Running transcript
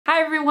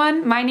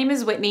everyone, my name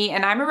is Whitney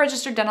and I'm a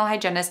registered dental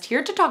hygienist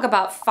here to talk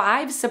about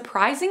 5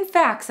 surprising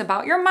facts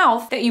about your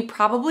mouth that you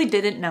probably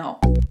didn't know.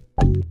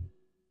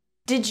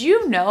 Did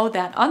you know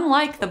that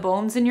unlike the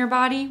bones in your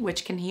body,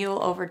 which can heal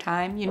over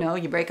time, you know,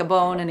 you break a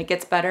bone and it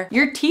gets better,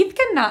 your teeth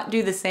cannot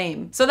do the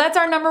same. So that's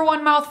our number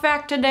 1 mouth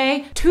fact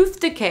today.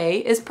 Tooth decay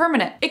is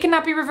permanent. It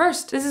cannot be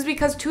reversed. This is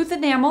because tooth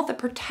enamel, the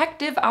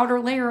protective outer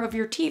layer of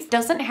your teeth,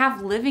 doesn't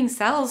have living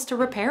cells to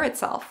repair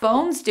itself.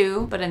 Bones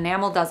do, but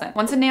enamel doesn't.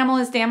 Once enamel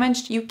is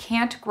damaged, you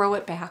can't grow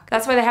it back.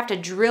 That's why they have to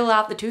drill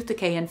out the tooth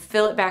decay and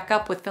fill it back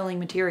up with filling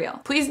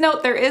material. Please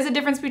note there is a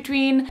difference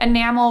between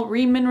enamel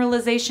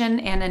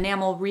remineralization and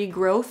enamel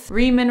regrowth.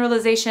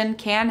 Remineralization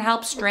can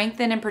help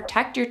strengthen and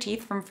protect your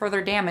teeth from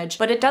further damage,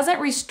 but it doesn't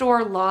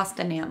restore lost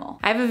enamel.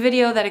 I have a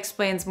video that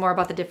explains more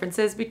about the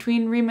differences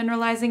between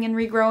remineralizing and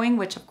regrowing,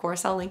 which of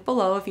course I'll link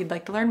below if you'd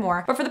like to learn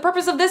more. But for the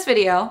purpose of this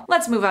video,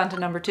 let's move on to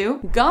number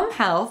 2. Gum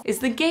health is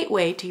the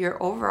gateway to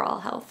your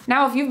overall health.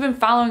 Now, if you've been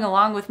following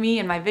along with me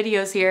in my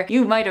videos here,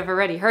 you might have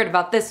already heard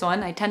about this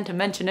one. I tend to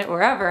mention it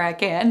wherever I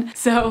can.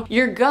 So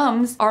your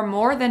gums are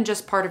more than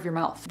just part of your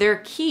mouth.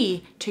 They're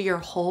key to your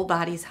whole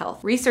body's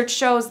health. Research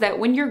shows that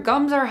when your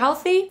gums are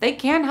healthy, they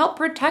can help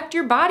protect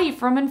your body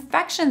from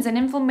infections and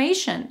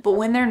inflammation. But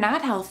when they're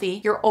not healthy,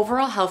 your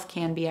overall health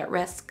can be at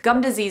risk. Gum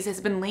disease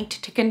has been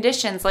linked to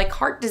conditions like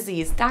heart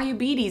disease,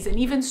 diabetes, and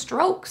even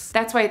strokes.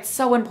 That's why it's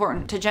so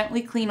important to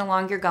gently clean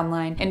along your gum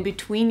line and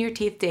between your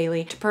teeth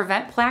daily to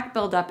prevent plaque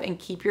buildup and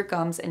keep your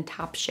gums in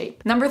top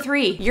shape. Number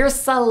 3, your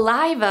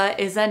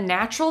saliva is a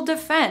natural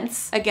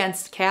defense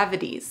against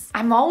cavities.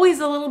 I'm always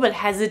a little bit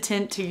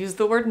hesitant to use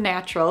the word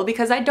natural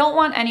because I don't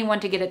want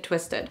anyone to get it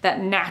twisted,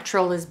 that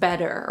natural is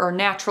better or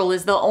natural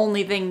is the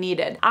only thing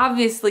needed.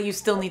 Obviously, you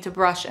still need to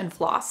brush and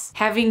floss.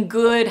 Having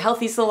good,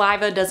 healthy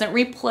saliva doesn't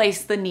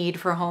replace the need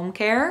for home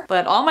care,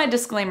 but all my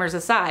disclaimers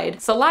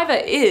aside,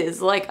 saliva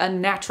is like a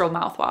natural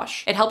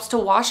mouthwash. It helps to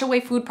wash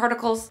away food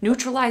particles,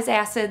 neutralize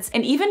acids,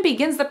 and even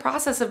begins the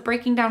process of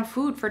breaking down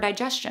food for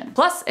digestion.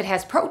 Plus, it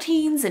has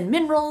proteins and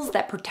minerals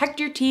that protect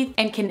your teeth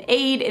and can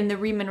aid in the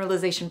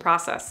remineralization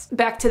process.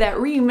 Back to that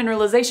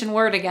remineralization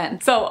word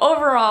again. So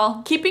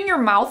overall, keeping your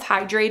mouth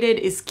hydrated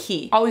is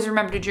key. Always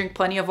remember to drink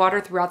plenty of water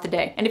throughout the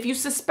day. And if you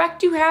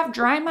suspect you have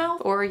dry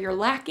mouth or you're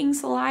lacking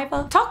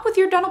saliva, talk with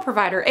your dental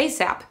provider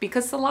ASAP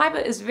because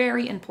saliva is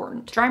very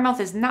important. Dry mouth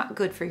is not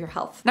good for your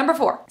health. Number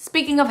 4,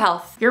 speaking of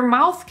health, your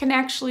mouth can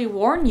actually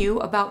warn you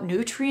about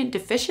nutrient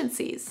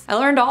deficiencies. I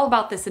learned all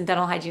about this in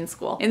dental hygiene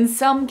school. In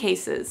some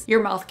cases,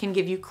 your mouth can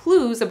give you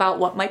clues about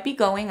what might be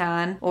going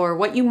on or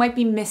what you might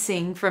be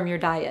missing from your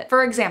diet.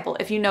 For example,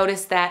 if you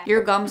notice that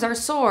your gums are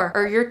sore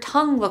or your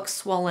tongue looks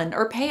swollen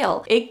or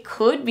pale, it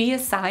could be a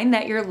sign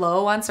that you're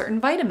low on certain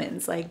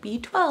vitamins like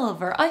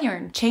B12 or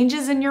iron.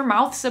 Changes in your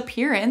mouth's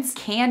appearance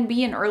can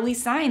be an early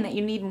sign that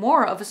you need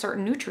more of a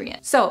certain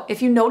nutrient. So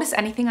if you notice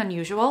anything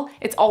unusual,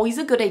 it's always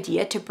a good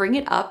idea to bring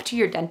it up to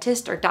your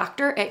dentist or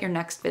doctor at your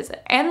next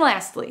visit. And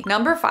lastly,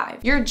 number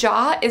 5, your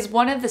jaw is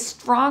one of the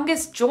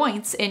strongest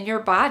joints in your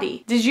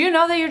body. Did you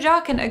know that your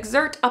jaw can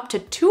exert up to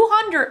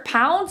 200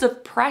 pounds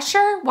of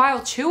pressure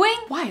while chewing?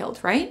 Wild,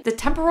 right? The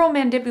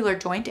temporomandibular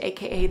joint,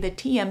 aka the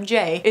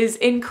TMJ, is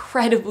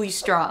incredibly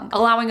strong,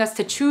 allowing us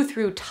to chew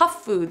through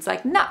tough foods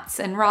like nuts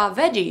and raw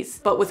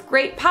veggies. But with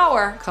great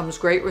power comes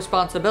great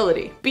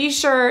responsibility. Be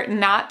sure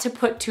not to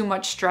put too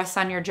much stress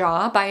on your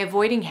jaw by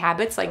avoiding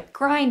habits like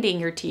grinding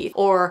your teeth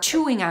or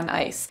chewing on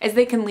ice, as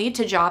they can lead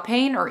to jaw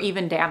pain or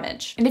even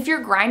damage. And if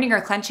you're grinding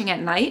or clenching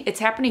at night, it's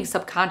happening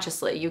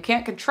subconsciously. You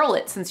can't control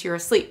it since you're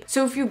asleep.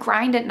 So if you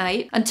grind at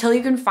night until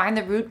you can find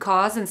the root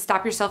cause and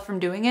stop yourself from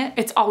doing it,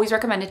 it's always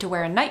recommended to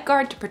wear a night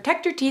guard to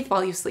protect your teeth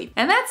while you sleep.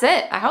 And that's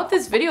it. I hope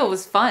this video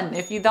was fun.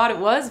 If you thought it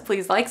was,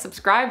 please like,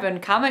 subscribe,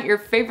 and comment your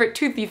favorite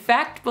toothy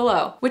fact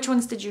below. Which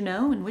ones did you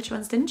know and which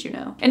ones didn't you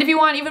know? And if you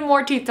want even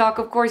more teeth talk,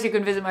 of course, you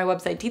can visit my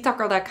website,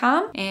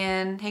 teethtalkgirl.com,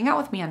 and hang out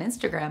with me on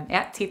Instagram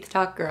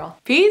 @teethtalkgirl.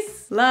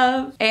 Peace,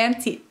 love, and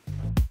teeth.